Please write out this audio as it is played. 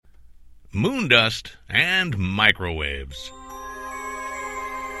Moondust and Microwaves.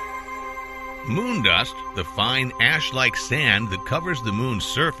 Moondust, the fine ash-like sand that covers the moon's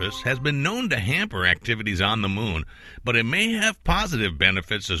surface, has been known to hamper activities on the moon, but it may have positive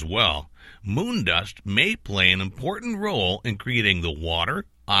benefits as well. Moondust may play an important role in creating the water,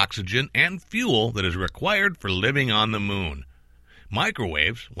 oxygen, and fuel that is required for living on the moon.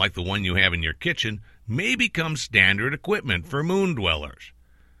 Microwaves, like the one you have in your kitchen, may become standard equipment for moon dwellers.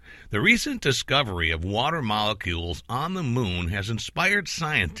 The recent discovery of water molecules on the moon has inspired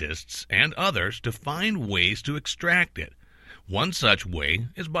scientists and others to find ways to extract it. One such way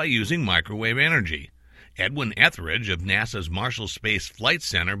is by using microwave energy. Edwin Etheridge of NASA's Marshall Space Flight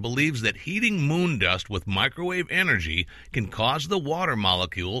Center believes that heating moon dust with microwave energy can cause the water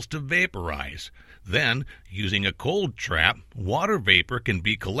molecules to vaporize. Then, using a cold trap, water vapor can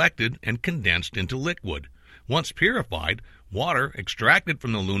be collected and condensed into liquid. Once purified, water extracted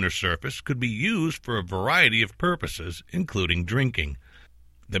from the lunar surface could be used for a variety of purposes, including drinking.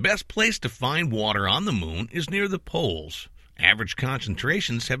 The best place to find water on the moon is near the poles. Average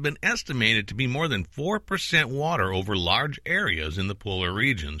concentrations have been estimated to be more than 4% water over large areas in the polar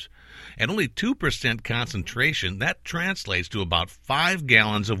regions. At only 2% concentration, that translates to about 5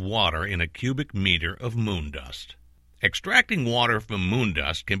 gallons of water in a cubic meter of moon dust. Extracting water from moon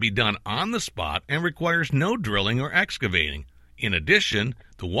dust can be done on the spot and requires no drilling or excavating. In addition,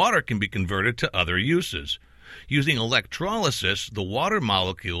 the water can be converted to other uses. Using electrolysis, the water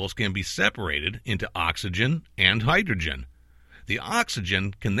molecules can be separated into oxygen and hydrogen. The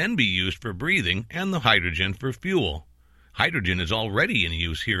oxygen can then be used for breathing and the hydrogen for fuel. Hydrogen is already in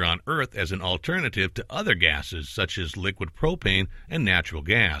use here on Earth as an alternative to other gases such as liquid propane and natural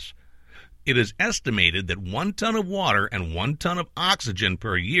gas. It is estimated that 1 ton of water and 1 ton of oxygen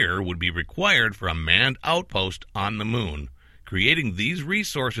per year would be required for a manned outpost on the moon. Creating these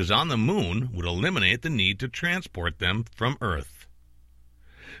resources on the moon would eliminate the need to transport them from Earth.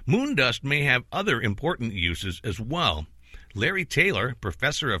 Moondust may have other important uses as well. Larry Taylor,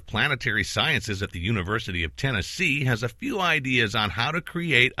 professor of planetary sciences at the University of Tennessee, has a few ideas on how to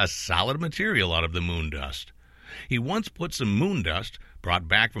create a solid material out of the moon dust. He once put some moon dust, brought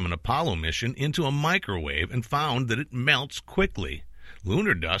back from an Apollo mission, into a microwave and found that it melts quickly.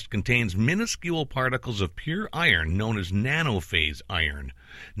 Lunar dust contains minuscule particles of pure iron known as nanophase iron.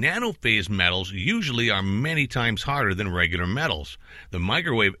 Nanophase metals usually are many times harder than regular metals. The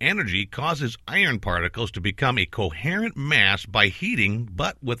microwave energy causes iron particles to become a coherent mass by heating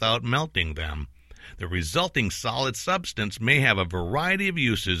but without melting them. The resulting solid substance may have a variety of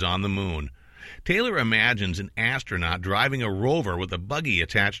uses on the moon. Taylor imagines an astronaut driving a rover with a buggy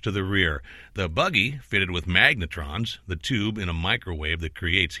attached to the rear. The buggy, fitted with magnetrons, the tube in a microwave that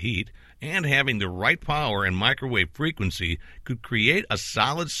creates heat, and having the right power and microwave frequency, could create a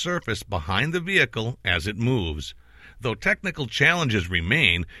solid surface behind the vehicle as it moves. Though technical challenges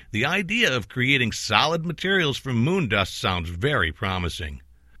remain, the idea of creating solid materials from moon dust sounds very promising.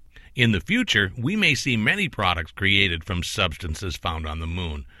 In the future, we may see many products created from substances found on the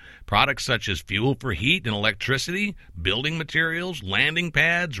moon. Products such as fuel for heat and electricity, building materials, landing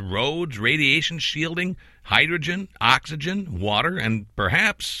pads, roads, radiation shielding, hydrogen, oxygen, water, and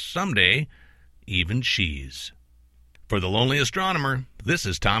perhaps, someday, even cheese. For the Lonely Astronomer, this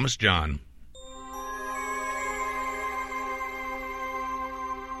is Thomas John.